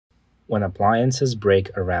When appliances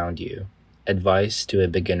break around you. Advice to a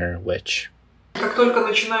beginner witch.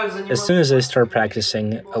 As soon as I start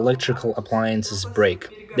practicing, electrical appliances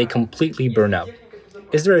break. They completely burn up.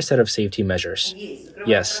 Is there a set of safety measures?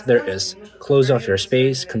 Yes, there is. Close off your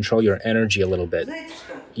space, control your energy a little bit.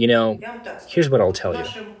 You know, here's what I'll tell you.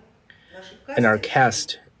 In our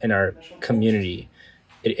caste, in our community,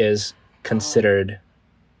 it is considered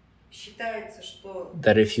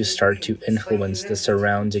that if you start to influence the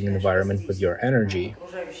surrounding environment with your energy,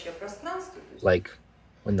 like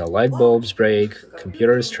when the light bulbs break,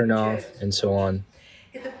 computers turn off, and so on,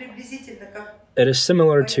 it is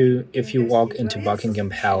similar to if you walk into Buckingham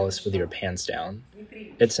Palace with your pants down.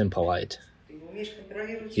 It's impolite.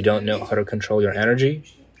 You don't know how to control your energy?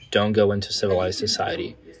 Don't go into civilized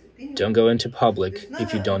society. Don't go into public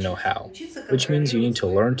if you don't know how, which means you need to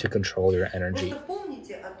learn to control your energy.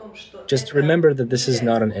 Just remember that this is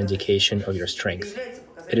not an indication of your strength.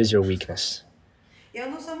 It is your weakness.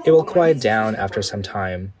 It will quiet down after some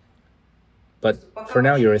time, but for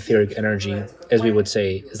now your etheric energy, as we would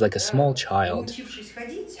say, is like a small child.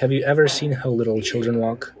 Have you ever seen how little children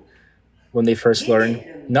walk? When they first learn,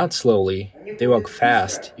 not slowly, they walk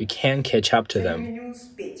fast, you can't catch up to them.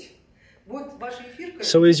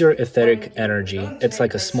 So is your etheric energy. It's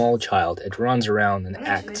like a small child. It runs around and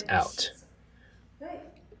acts out.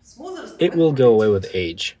 It will go away with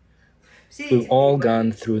age. We've all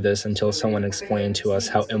gone through this until someone explained to us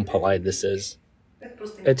how impolite this is.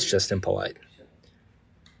 It's just impolite.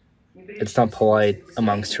 It's not polite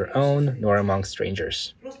amongst your own, nor amongst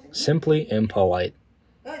strangers. Simply impolite.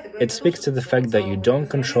 It speaks to the fact that you don't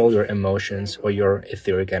control your emotions or your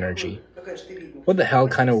etheric energy. What the hell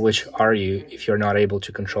kind of witch are you if you're not able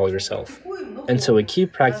to control yourself? And so we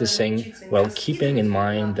keep practicing while keeping in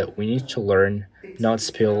mind that we need to learn not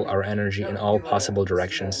spill our energy in all possible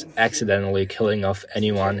directions, accidentally killing off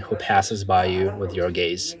anyone who passes by you with your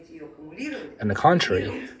gaze. On the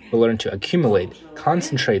contrary, we learn to accumulate,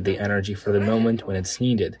 concentrate the energy for the moment when it's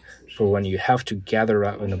needed, for when you have to gather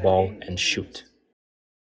up in a ball and shoot.